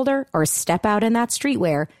your shoulder, or step out in that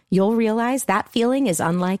streetwear, you'll realize that feeling is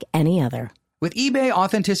unlike any other. With eBay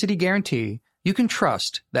Authenticity Guarantee, you can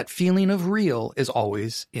trust that feeling of real is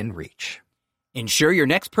always in reach. Ensure your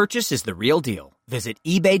next purchase is the real deal. Visit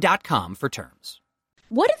eBay.com for terms.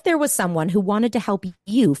 What if there was someone who wanted to help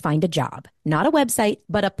you find a job? Not a website,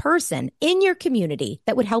 but a person in your community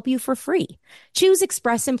that would help you for free. Choose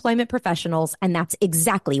Express Employment Professionals, and that's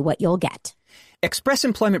exactly what you'll get. Express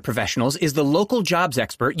Employment Professionals is the local jobs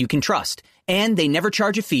expert you can trust, and they never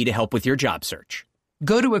charge a fee to help with your job search.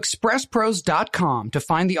 Go to expresspros.com to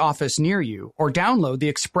find the office near you or download the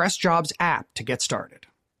Express Jobs app to get started.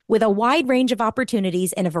 With a wide range of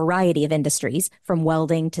opportunities in a variety of industries, from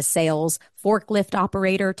welding to sales, forklift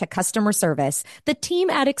operator to customer service, the team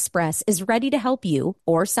at Express is ready to help you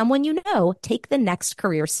or someone you know take the next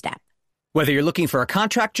career step. Whether you're looking for a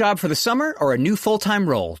contract job for the summer or a new full-time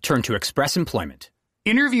role, turn to Express Employment.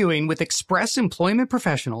 Interviewing with Express Employment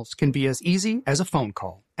Professionals can be as easy as a phone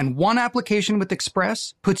call, and one application with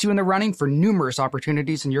Express puts you in the running for numerous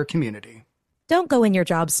opportunities in your community. Don't go in your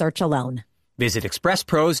job search alone. Visit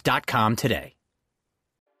expresspros.com today.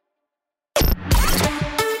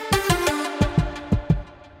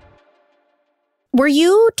 Were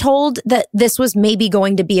you told that this was maybe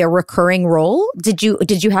going to be a recurring role? Did you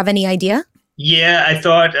have any idea? Yeah, I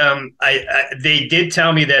thought they did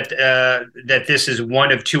tell me that that this is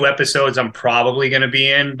one of two episodes I'm probably going to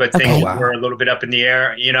be in, but things were a little bit up in the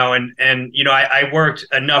air, and I worked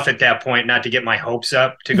enough at that point not to get my hopes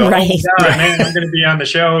up to go, right. Oh God, man, I'm going to be on the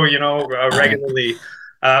show, regularly.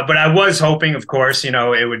 But I was hoping, of course,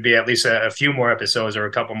 it would be at least a few more episodes or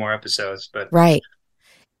a couple more episodes. But right.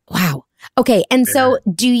 Wow. Okay. And so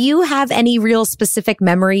do you have any real specific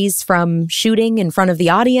memories from shooting in front of the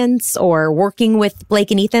audience or working with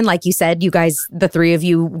Blake and Ethan? Like you said, you guys, the three of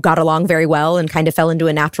you got along very well and kind of fell into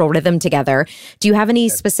a natural rhythm together. Do you have any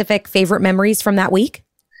specific favorite memories from that week?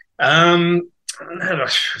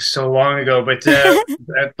 So long ago, but no,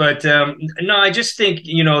 I just think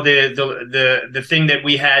the thing that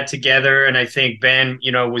we had together, and I think Ben,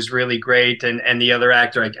 was really great, and the other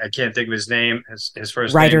actor, I can't think of his name, his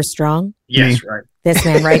first Ryder name. Strong. Yes, right. This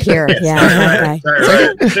man right here. Yes, yeah, right.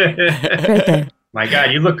 right there. My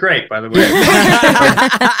God, you look great, by the way.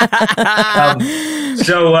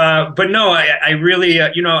 But no, I really,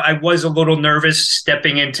 I was a little nervous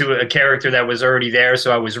stepping into a character that was already there.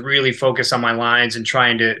 So I was really focused on my lines and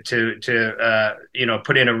trying to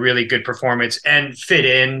put in a really good performance and fit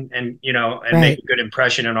in and make a good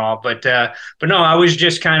impression and all. But no, I was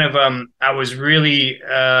just kind of, I was really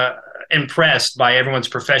impressed by everyone's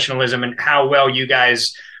professionalism and how well you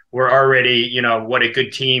guys were already, what a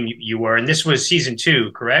good team you were. And this was season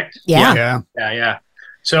 2, correct? Yeah.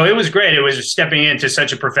 So it was great. It was stepping into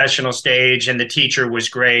such a professional stage, and the teacher was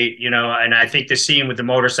great, you know, and I think the scene with the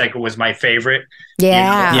motorcycle was my favorite.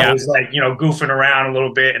 Yeah. You know, I was like, you know, goofing around a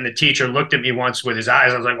little bit, and the teacher looked at me once with his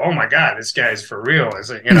eyes. I was like, oh my God, this guy's for real. I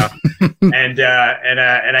was like, you know, and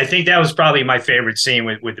I think that was probably my favorite scene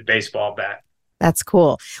with the baseball bat. That's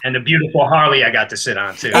cool. And the beautiful Harley I got to sit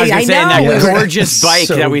on too. I was going to say, know. that gorgeous bike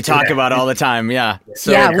So that we talk about all the time. Yeah. So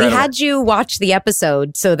yeah, incredible. we had you watch the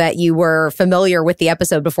episode so that you were familiar with the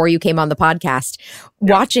episode before you came on the podcast.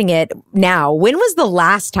 Watching it now, when was the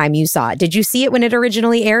last time you saw it? Did you see it when it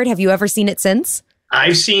originally aired? Have you ever seen it since?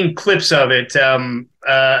 I've seen clips of it.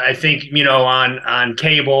 I think, you know, on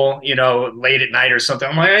cable, you know, late at night or something.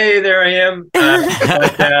 I'm like, hey, there I am.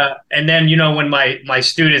 And then, you know, when my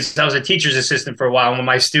students, I was a teacher's assistant for a while. When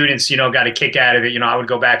my students, you know, got a kick out of it, you know, I would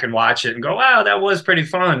go back and watch it and go, wow, that was pretty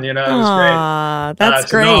fun. You know, it was Aww, great. that's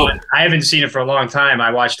So great. no, I haven't seen it for a long time.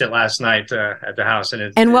 I watched it last night at the house.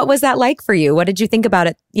 And what was that like for you? What did you think about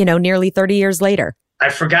it, you know, nearly 30 years later? I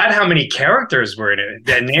forgot how many characters were in it.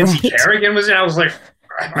 That Nancy Kerrigan was in. I was like,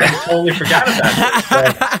 I totally forgot about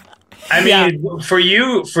that. So, I mean, for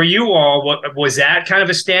you all, what was that kind of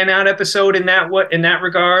a standout episode in that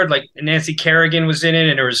regard? Like Nancy Kerrigan was in it,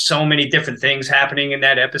 and there was so many different things happening in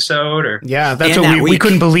that episode. Or Yeah, that's And what that we week.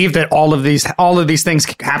 couldn't believe that all of these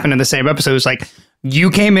things happened in the same episode. It's like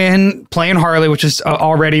you came in playing Harley, which is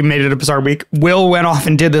already made it a bizarre week. Will went off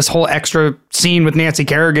and did this whole extra scene with Nancy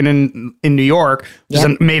Kerrigan in New York,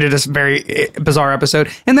 which made it a very bizarre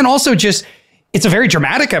episode. And then also just, it's a very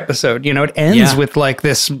dramatic episode. You know, it ends with like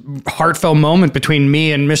this heartfelt moment between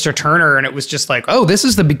me and Mr. Turner. And it was just like, oh, this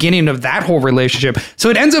is the beginning of that whole relationship. So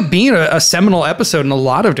it ends up being a seminal episode in a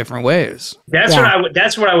lot of different ways. That's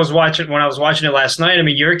what I was watching when I was watching it last night. I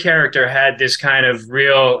mean, your character had this kind of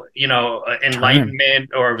real, you know,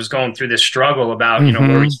 enlightenment, or was going through this struggle about, you know,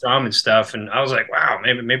 where he's from and stuff. And I was like, wow,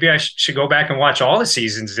 maybe I should go back and watch all the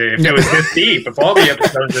seasons if it was this deep. If all the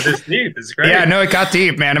episodes are this deep, it's great. Yeah, no, it got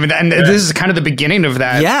deep, man. I mean, and this is kind of the beginning of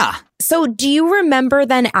that. Yeah. So do you remember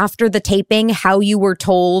then after the taping how you were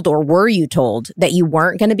told, or were you told that you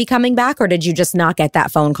weren't going to be coming back, or did you just not get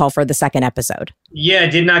that phone call for the second episode? Yeah,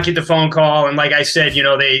 did not get the phone call. And like I said, you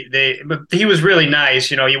know, but he was really nice.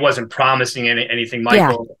 You know, he wasn't promising anything,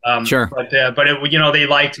 Michael. Sure. But it, you know, they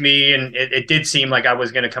liked me, and it did seem like I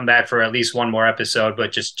was going to come back for at least one more episode,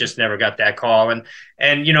 but just never got that call.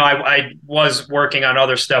 And you know, I was working on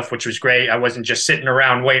other stuff, which was great. I wasn't just sitting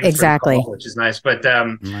around waiting Exactly. for the call, which is nice. But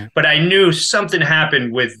I knew something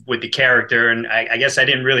happened with the character, and I guess I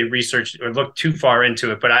didn't really research or look too far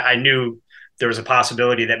into it, but I knew there was a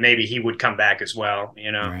possibility that maybe he would come back as well,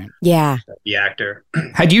 you know. Right. Yeah. The actor.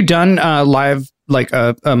 Had you done live, like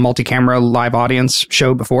a multi-camera live audience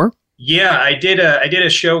show before? Yeah, I did a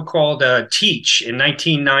show called Teach in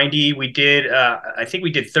 1990. We did I think we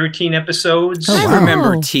did 13 episodes. I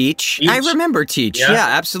remember Teach. I remember Teach. Yeah. Yeah,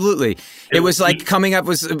 absolutely. It was like coming up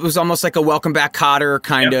it was almost like a Welcome Back Kotter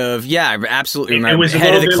kind of. Yeah, I absolutely remember. It was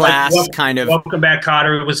head of the bit class like kind of. Welcome Back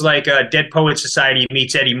Kotter. It was like Dead Poets Society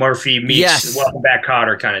meets Eddie Murphy meets Welcome Back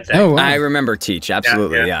Kotter kind of thing. Oh, wow. I remember Teach.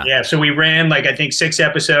 Absolutely. Yeah. So we ran like I think 6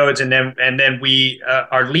 episodes, and then we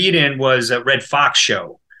our lead-in was a Red Fox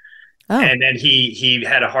show. Oh. And then he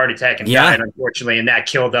had a heart attack and died, unfortunately, and that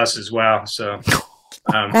killed us as well. So,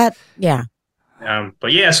 But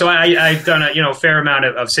yeah, so I've done a fair amount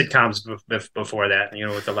of sitcoms before that, you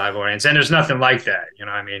know, with the live audience, and there's nothing like that, you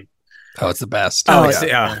know. I mean, Oh, it's the best.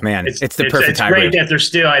 Man, it's the perfect it's hybrid. great that they're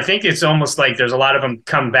still. I think it's almost like there's a lot of them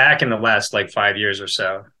come back in the last like 5 years or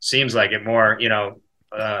so. Seems like it more, you know,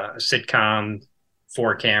 sitcom.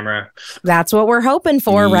 4-camera. that's what we're hoping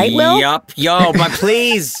for, right, Will? Yup. Yo, but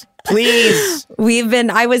please.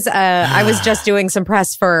 I was just doing some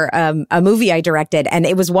press for a movie I directed, and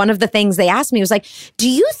it was one of the things they asked me was like, do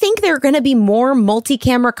you think there are going to be more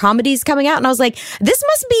multi-camera comedies coming out? And I was like, this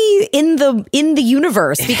must be in the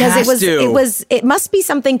universe, because it must be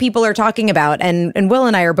something people are talking about. And Will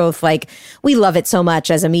and I are both like, we love it so much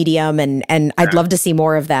as a medium, and I'd love to see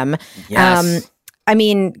more of them. Yes. I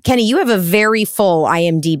mean, Kenny, you have a very full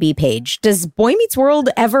IMDb page. Does Boy Meets World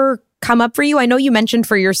ever come up for you? I know you mentioned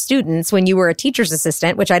for your students when you were a teacher's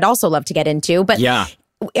assistant, which I'd also love to get into, but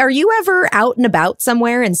are you ever out and about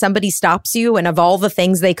somewhere and somebody stops you, and of all the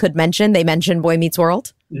things they could mention, they mention Boy Meets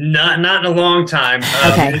World? Not in a long time.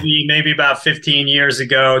 Okay. Maybe about 15 years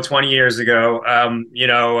ago, 20 years ago.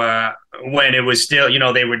 When it was still,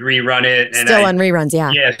 they would rerun it. And Still on reruns,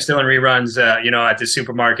 yeah. Yeah, still in reruns. At the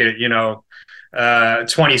supermarket.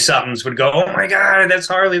 20-somethings would go, "Oh my God, that's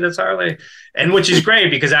Harley, and which is great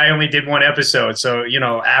because I only did one episode. So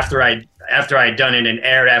after I'd done it and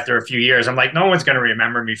aired after a few years, I'm like, no one's going to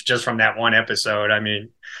remember me just from that one episode. I mean.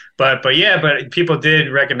 But people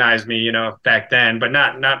did recognize me, back then, but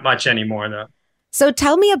not much anymore though. So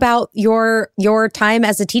tell me about your time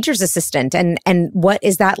as a teacher's assistant and what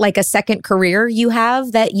is that, like a second career you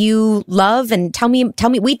have that you love? And tell me,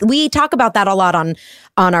 we talk about that a lot on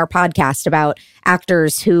our podcast about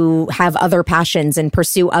actors who have other passions and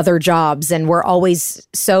pursue other jobs. And we're always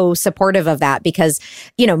so supportive of that because,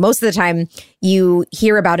 most of the time you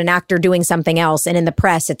hear about an actor doing something else and in the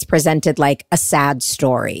press, it's presented like a sad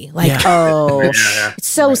story. Like, it's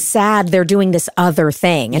so sad they're doing this other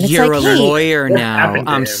thing. And it's you're like, a lawyer now.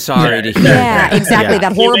 I'm sorry to hear that. Exactly.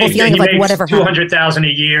 That horrible feeling of like whatever. $200,000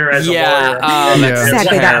 a year as a lawyer.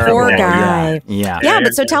 Exactly. That poor guy. Yeah.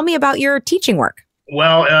 But so tell me about your teaching work.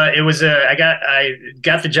 Well, it was I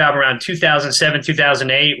got the job around 2007,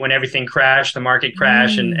 2008 when everything crashed, the market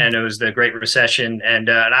crashed, and it was the Great Recession, and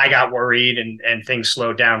I got worried and things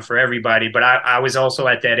slowed down for everybody. But I was also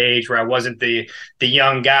at that age where I wasn't the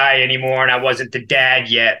young guy anymore, and I wasn't the dad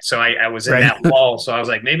yet, so I was in that lull. So I was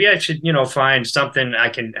like, maybe I should find something I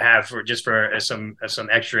can have for some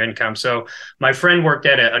extra income. So my friend worked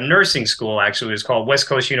at a nursing school. Actually, it was called West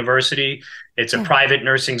Coast University. It's a private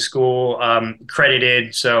nursing school,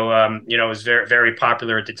 credited. So, it was very, very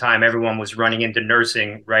popular at the time. Everyone was running into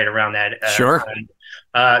nursing right around that time.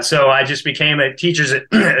 So I just became a teacher's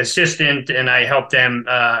assistant, and I helped them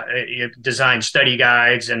design study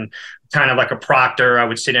guides and kind of like a proctor. I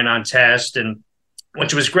would sit in on tests, and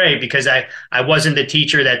which was great because I wasn't the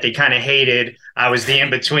teacher that they kind of hated. I was the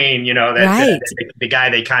in-between, the guy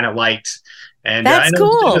they kind of liked. And that's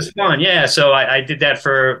cool. It was fun. Yeah. So I did that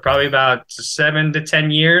for probably about 7 to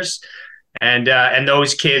 10 years. And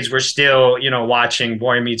those kids were still, watching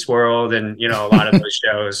Boy Meets World and, a lot of those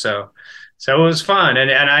shows. So it was fun.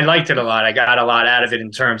 And I liked it a lot. I got a lot out of it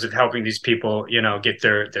in terms of helping these people, get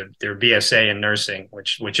their BSA in nursing,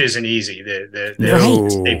 which isn't easy. The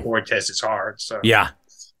state board test is hard. So yeah,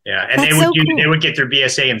 and they would get their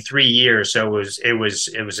BSA in 3 years, so it was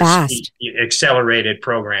a accelerated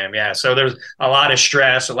program. Yeah, so there's a lot of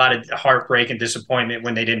stress, a lot of heartbreak and disappointment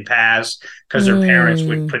when they didn't pass because their parents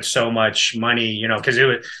would put so much money, because it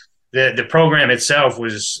was the program itself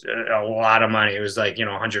was a lot of money. It was like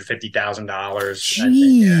 $150,000.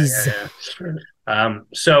 Jeez.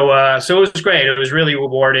 So it was great. It was really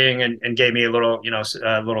rewarding and gave me a little,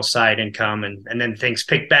 little side income and then things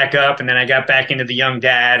picked back up and then I got back into the young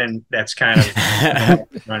dad and that's kind of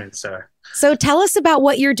running. So tell us about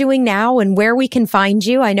what you're doing now and where we can find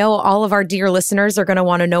you. I know all of our dear listeners are going to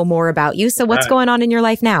want to know more about you. So what's going on in your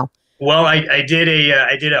life now? Well, I did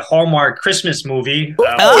a Hallmark Christmas movie.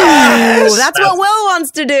 That's what Will wants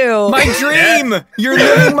to do. My dream. You're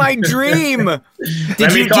living my dream.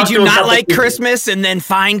 Did you not like Christmas and then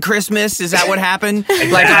find Christmas? Is that what happened? Exactly.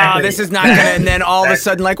 Like, this is not gonna. And then all of a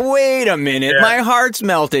sudden, like, wait a minute, my heart's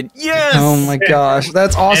melted. Yes. Oh my gosh,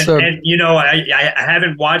 that's awesome. And I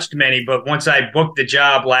haven't watched many, but once I booked the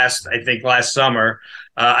job last summer.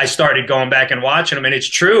 I started going back and watching them, and it's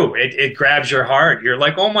true. It grabs your heart. You're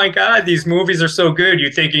like, oh my God, these movies are so good.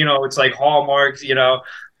 You think, it's like Hallmark,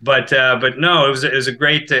 but no, it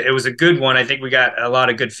was a good one. I think we got a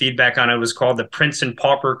lot of good feedback on it. It was called The Prince and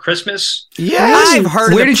Pauper Christmas. Yeah, I've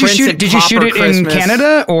heard. Where did you shoot it? Did you shoot it in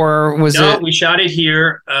Canada or was it? No, we shot it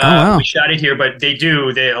here. Wow. We shot it here, but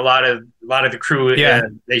a lot of the crew,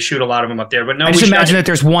 they shoot a lot of them up there. But no, I just imagine that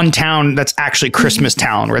there's one town that's actually Christmas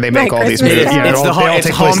Town where they make all these movies.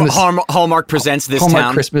 Hallmark presents this Hallmark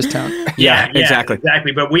town. Christmas Town. Yeah, exactly.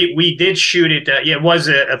 But we did shoot it. It was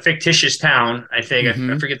a fictitious town, I think.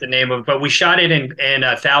 I forget the name of it, but we shot it in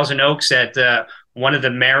Thousand Oaks at one of the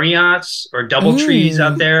Marriotts or DoubleTrees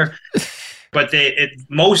out there. But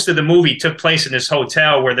most of the movie took place in this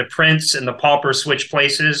hotel where the prince and the pauper switch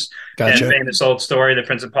places. Gotcha. That famous old story, The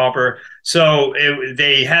Prince and Pauper. So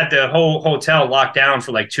they had the whole hotel locked down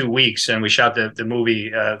for like 2 weeks, and we shot the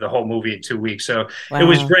whole movie in 2 weeks. So It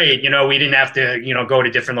was great. We didn't have to go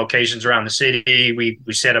to different locations around the city. We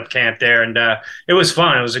set up camp there, and it was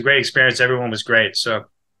fun. It was a great experience. Everyone was great. So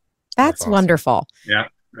that's awesome. Wonderful. Yeah.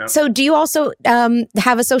 So do you also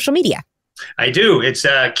have a social media? I do. It's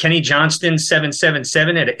Kenny Johnston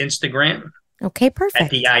 777 at Instagram. Okay, perfect.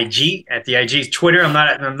 At the IG, Twitter.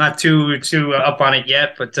 I'm not too up on it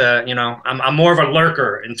yet, but I'm more of a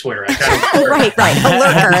lurker in Twitter. Right, a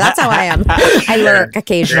lurker. That's how I am. I lurk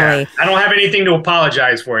occasionally. Yeah. I don't have anything to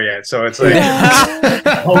apologize for yet, so it's like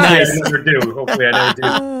hopefully I never do.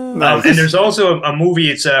 And there's also a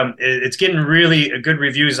movie. It's getting really good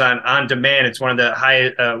reviews on demand. It's one of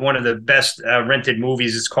the best rented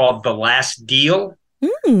movies. It's called The Last Deal.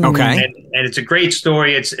 Okay, and it's a great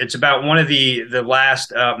story. It's about one of the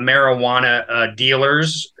last marijuana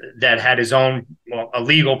dealers that had his own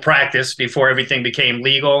illegal practice before everything became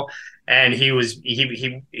legal, and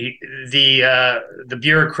the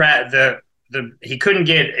bureaucrat he couldn't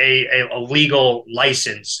get a legal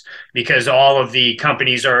license because all of the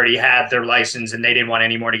companies already had their license and they didn't want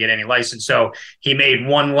any more to get any license. So he made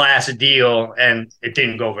one last deal and it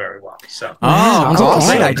didn't go very well. So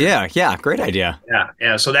great idea. Yeah, great idea.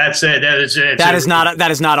 Yeah. So that's it. That is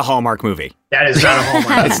not a Hallmark movie. That is not a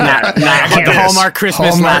Hallmark. It's not the Hallmark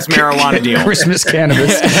Christmas last marijuana deal. Christmas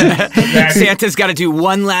cannabis. Santa's got to do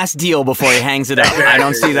one last deal before he hangs it up. I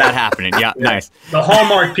don't see that happening. Yeah, nice. The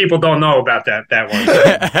Hallmark people don't know about that one.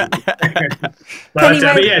 But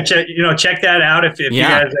check that out if you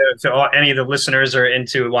guys, any of the listeners are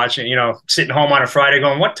into watching, sitting home on a Friday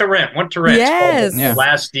going, what to rent? Yes. The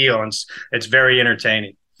Last Deal. And it's very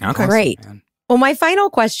entertaining. Okay. Great. Well, my final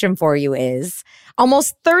question for you is,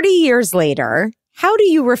 almost 30 years later, how do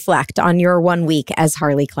you reflect on your 1 week as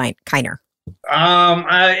Harley Kiner?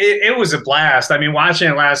 It was a blast. I mean, watching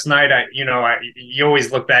it last night, you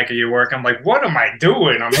always look back at your work. I'm like, what am I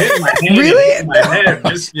doing? I'm hitting my hand in my head.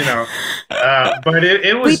 Just, but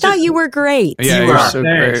it was. We thought you were great. Yeah, you were so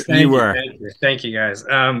great. Thank you guys.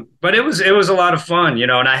 But it was a lot of fun,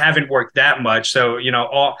 and I haven't worked that much. So,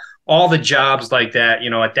 all the jobs like that,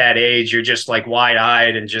 at that age, you're just like wide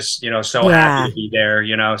eyed and just, so happy to be there,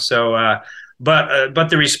 so, but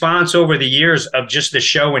the response over the years of just the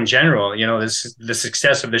show in general, the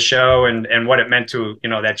success of the show and what it meant to,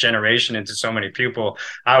 that generation and to so many people,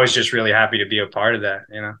 I was just really happy to be a part of that,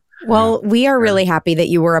 Well, we are really happy that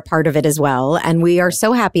you were a part of it as well. And we are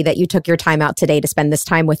so happy that you took your time out today to spend this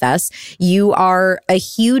time with us. You are a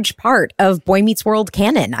huge part of Boy Meets World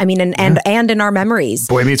canon. I mean, and in our memories.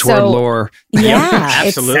 Boy Meets World lore. Yeah,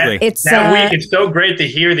 absolutely. It's that week. It's so great to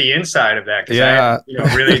hear the inside of that because I had,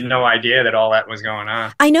 really no idea that all that was going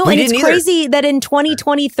on. I know, and it's crazy that in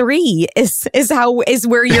 2023 is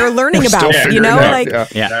where you're learning about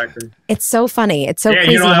it. Exactly. It's so funny. It's so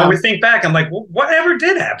crazy. I would think back. I'm like, well, whatever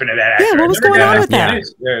did happen to that actor? Yeah, what was going on with that?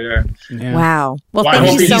 Yeah. Wow. Well,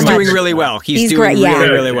 thank you so much. He's doing really well. He's doing great,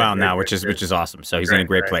 really well now, which is awesome. So he's in a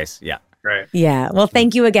great place. Yeah. Right. Yeah. Well,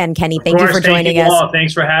 thank you again, Kenny. Thank you for joining us.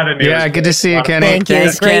 Thanks for having me. Yeah, good to see you, Kenny. Thank you.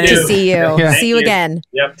 It's great to see you. See you again.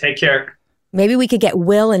 Yep. Take care. Maybe we could get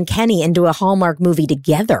Will and Kenny into a Hallmark movie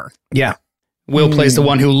together. Yeah. Will plays the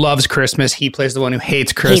one who loves Christmas. He plays the one who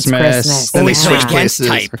hates Christmas. Then they switch places.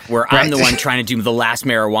 Type where I'm the one trying to do the last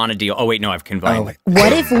marijuana deal. Oh wait, no, I've combined.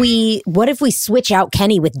 What if we switch out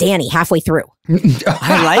Kenny with Danny halfway through?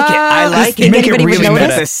 I like it. Make it really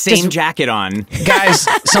notice? The same jacket on. Guys,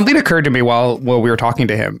 something occurred to me while we were talking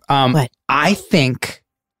to him. What? I think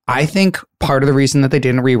part of the reason that they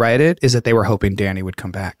didn't rewrite it is that they were hoping Danny would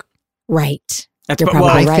come back. Right. That's You're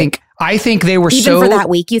probably right. I think they were even for that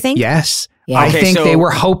week. You think? Yes. Yeah. I think they were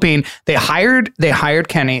hoping. They hired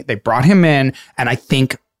Kenny. They brought him in, and I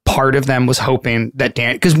think part of them was hoping that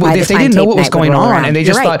Dan, because if they didn't know what was going on and they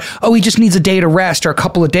just thought, oh, he just needs a day to rest or a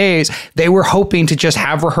couple of days, they were hoping to just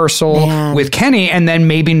have rehearsal with Kenny and then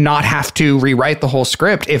maybe not have to rewrite the whole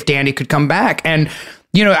script if Danny could come back. And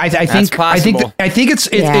I think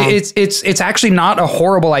it's actually not a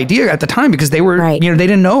horrible idea at the time because they were they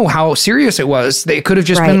didn't know how serious it was. They could have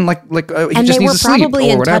just been like and they were probably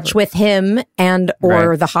in touch with him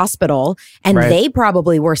or the hospital, and they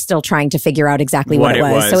probably were still trying to figure out exactly what it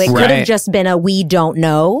was. So it could have just been a "we don't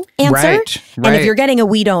know" answer. And if you're getting a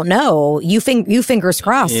 "we don't know," you fingers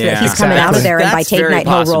crossed that he's coming out of there, and by tape night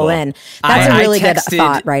he'll roll in. That's a really good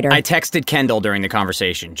thought, writer. I texted Kendall during the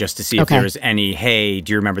conversation just to see if there was any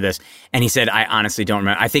do you remember this? And he said, I honestly don't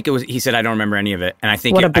remember. I think it was, he said, I don't remember any of it. And I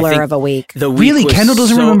think what a blur of a week. The week really? Kendall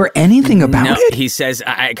doesn't remember anything about it? He says,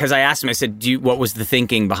 because I asked him, I said, what was the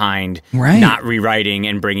thinking behind not rewriting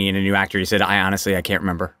and bringing in a new actor? He said, I can't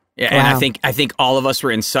remember. Yeah, wow. And I think all of us were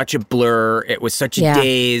in such a blur. It was such a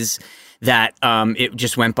daze that it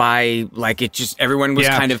just went by like it just, everyone was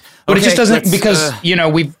kind of, but it just doesn't, because,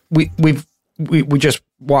 we just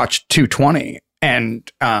watched 220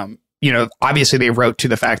 and, obviously they wrote to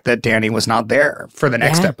the fact that Danny was not there for the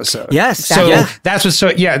next episode. Yes. So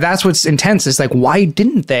that's what's intense is like, why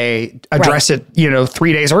didn't they address it,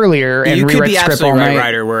 3 days earlier and rewrite the script all night?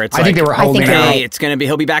 Writer, where it's I think they were holding out. It's going to be,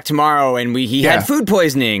 he'll be back tomorrow and he had food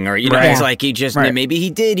poisoning or, it's like he just, maybe he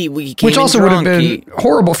did. He came Which also would have drunk. been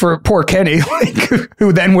horrible for poor Kenny,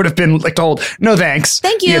 who then would have been told, no thanks.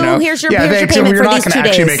 Thank you. Here's your thanks. payment We're for not these going 2 to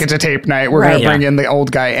actually days. make it to tape night. We're going to bring in the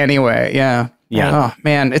old guy anyway. Yeah. Yeah. Oh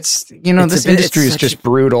man, it's this industry is just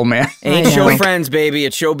brutal, man. Ain't show friends, baby.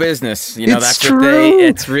 It's show business. That's true.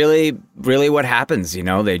 It's really, really what happens.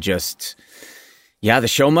 They just, the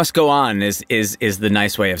show must go on is the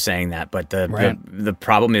nice way of saying that. But the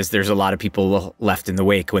problem is there's a lot of people left in the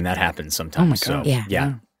wake when that happens sometimes. Oh my God. So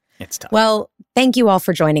yeah. It's tough. Well, thank you all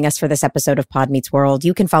for joining us for this episode of Pod Meets World.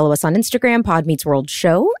 You can follow us on Instagram, Pod Meets World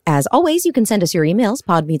Show. As always, you can send us your emails,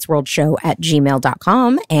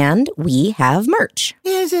 podmeetsworldshow@gmail.com. And we have merch.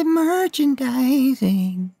 Is it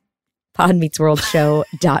merchandising?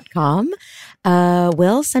 podmeetsworldshow.com.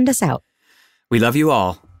 Will, send us out. We love you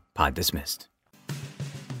all. Pod dismissed.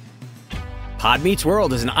 Pod Meets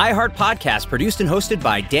World is an iHeart podcast produced and hosted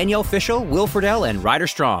by Danielle Fishel, Will Friedle, and Ryder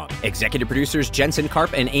Strong. Executive producers Jensen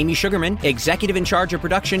Karp and Amy Sugarman. Executive in charge of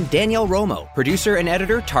production Danielle Romo. Producer and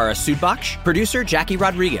editor Tara Sudbach. Producer Jackie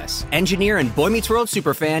Rodriguez. Engineer and Boy Meets World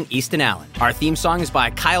superfan Easton Allen. Our theme song is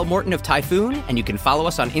by Kyle Morton of Typhoon, and you can follow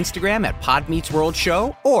us on Instagram at Pod Meets World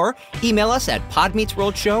Show or email us at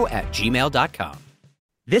podmeetsworldshow@gmail.com.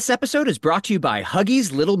 This episode is brought to you by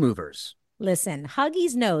Huggies Little Movers. Listen,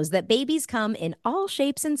 Huggies knows that babies come in all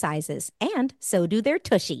shapes and sizes, and so do their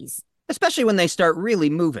tushies. Especially when they start really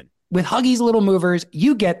moving. With Huggies Little Movers,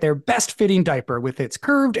 you get their best fitting diaper with its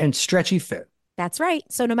curved and stretchy fit. That's right.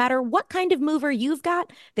 So no matter what kind of mover you've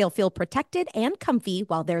got, they'll feel protected and comfy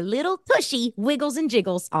while their little tushy wiggles and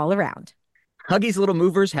jiggles all around. Huggies Little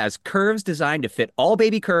Movers has curves designed to fit all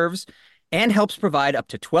baby curves and helps provide up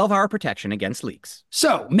to 12-hour protection against leaks.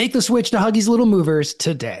 So make the switch to Huggies Little Movers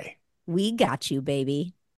today. We got you,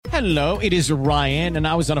 baby. Hello, it is Ryan, and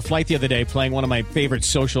I was on a flight the other day playing one of my favorite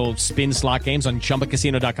social spin slot games on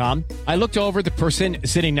ChumbaCasino.com. I looked over at the person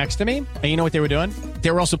sitting next to me, and you know what they were doing? They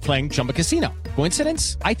were also playing Chumba Casino.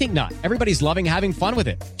 Coincidence? I think not. Everybody's loving having fun with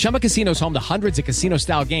it. Chumba Casino is home to hundreds of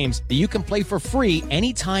casino-style games that you can play for free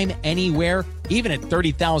anytime, anywhere, even at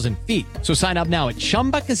 30,000 feet. So sign up now at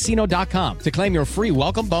ChumbaCasino.com to claim your free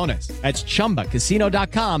welcome bonus. That's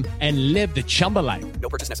ChumbaCasino.com and live the Chumba life. No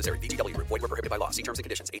purchase necessary. VGW. Void where prohibited by law. See terms and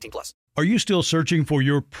conditions. 18+. Are you still searching for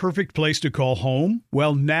your perfect place to call home?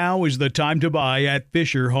 Well, now is the time to buy at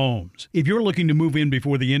Fisher Homes. If you're looking to move in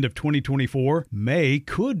before the end of 2024, May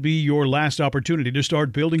could be your last opportunity to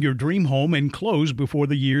start building your dream home and close before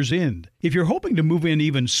the year's end. If you're hoping to move in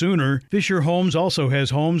even sooner, Fisher Homes also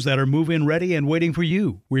has homes that are move-in ready and waiting for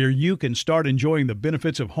you, where you can start enjoying the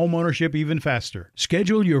benefits of homeownership even faster.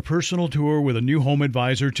 Schedule your personal tour with a new home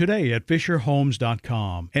advisor today at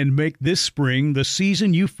FisherHomes.com and make this spring the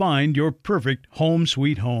season you find your perfect home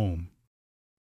sweet home.